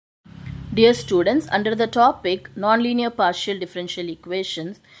Dear students, under the topic nonlinear partial differential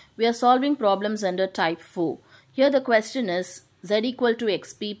equations, we are solving problems under type 4. Here the question is z equal to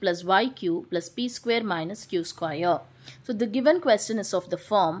xp plus yq plus p square minus q square. So the given question is of the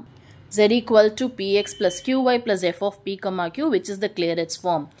form z equal to px plus qy plus f of p comma q, which is the Clairaut's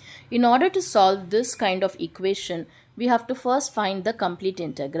form. In order to solve this kind of equation, we have to first find the complete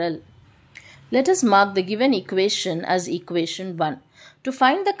integral. Let us mark the given equation as equation 1. To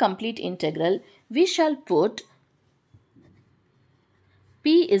find the complete integral, we shall put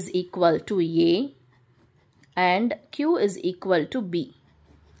p is equal to a and q is equal to b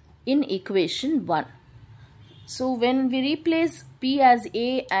in equation 1. So when we replace p as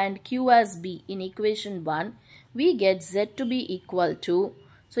a and q as b in equation 1, we get z to be equal to,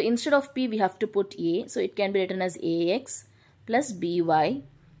 so instead of p we have to put a, so it can be written as ax plus by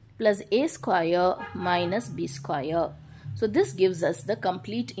plus a square minus b square. So this gives us the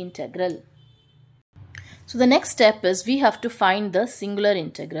complete integral. So the next step is we have to find the singular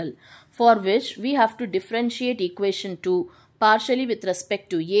integral, for which we have to differentiate equation 2 partially with respect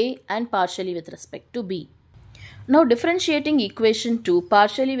to a and partially with respect to b. Now differentiating equation 2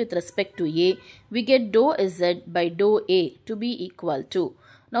 partially with respect to a, we get dou z by dou a to be equal to.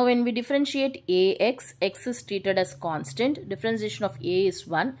 Now when we differentiate ax, x is treated as constant, differentiation of a is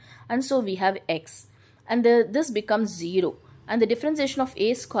 1, and so we have x. And this becomes 0, and the differentiation of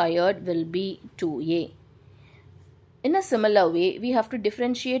a squared will be 2a. In a similar way, we have to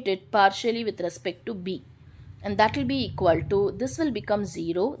differentiate it partially with respect to b, and that will be equal to, this will become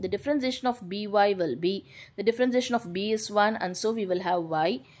 0, the differentiation of by will be, the differentiation of b is 1, and so we will have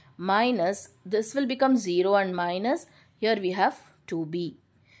y minus, this will become 0 and minus, here we have 2b.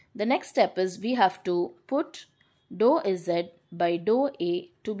 The next step is we have to put dou z by dou a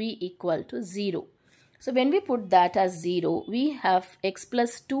to be equal to 0. So when we put that as 0, we have x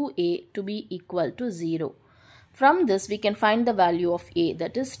plus 2a to be equal to 0. From this we can find the value of a,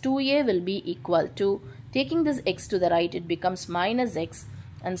 that is 2a will be equal to, taking this x to the right, it becomes minus x,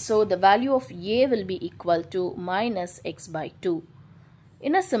 and so the value of a will be equal to minus x by 2.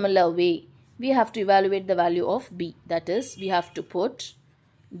 In a similar way, we have to evaluate the value of b, that is we have to put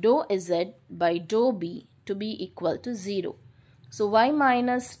dou z by dou b to be equal to 0. So y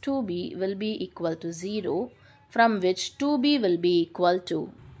minus 2b will be equal to 0, from which 2b will be equal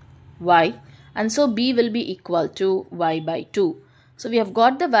to y, and so b will be equal to y by 2. So we have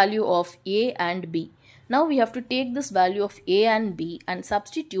got the value of a and b. Now we have to take this value of a and b and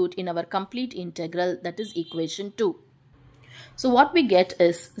substitute in our complete integral, that is equation 2. So what we get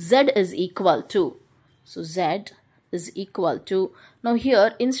is z is equal to, so z is equal to, now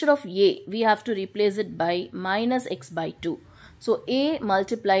here instead of a we have to replace it by minus x by 2. So a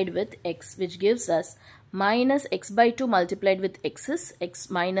multiplied with x, which gives us minus x by 2 multiplied with x is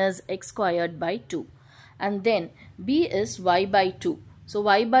x minus x squared by 2. And then b is y by 2. So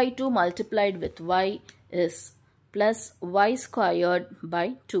y by 2 multiplied with y is plus y squared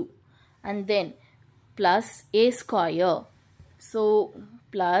by 2. And then plus a square. So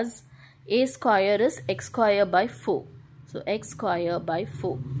plus a square is x square by 4. So x square by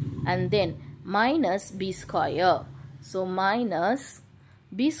 4. And then minus b square. So minus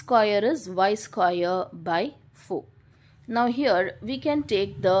b square is y square by 4. Now here we can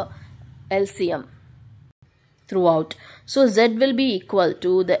take the LCM throughout. So z will be equal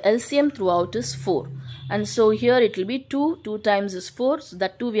to, the LCM throughout is 4. And so here it will be 2, 2 times is 4. So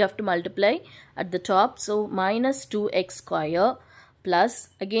that 2 we have to multiply at the top. So minus 2x square plus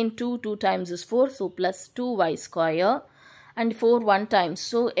again 2, 2 times is 4. So plus 2y square. And 4 1 times,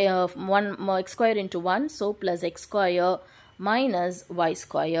 so 1 more x square into 1, so plus x square minus y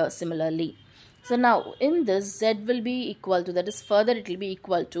square similarly. So now in this z will be equal to, that is further it will be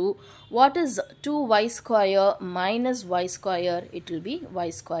equal to, what is 2y square minus y square, it will be y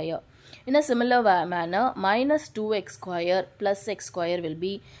square. In a similar manner, minus 2x square plus x square will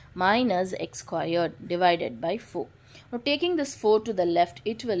be minus x square divided by 4. Now taking this 4 to the left,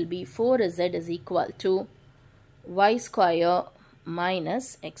 it will be 4z is equal to y square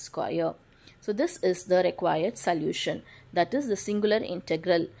minus x square. So this is the required solution, that is the singular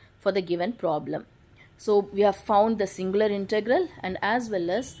integral for the given problem. So we have found the singular integral and as well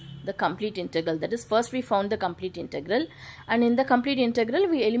as the complete integral. That is, first we found the complete integral, and in the complete integral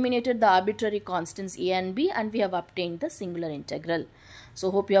we eliminated the arbitrary constants a and b, and we have obtained the singular integral. So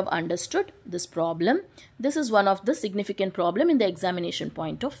hope you have understood this problem. This is one of the significant problem in the examination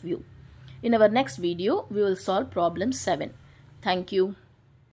point of view. In our next video, we will solve problem 7. Thank you.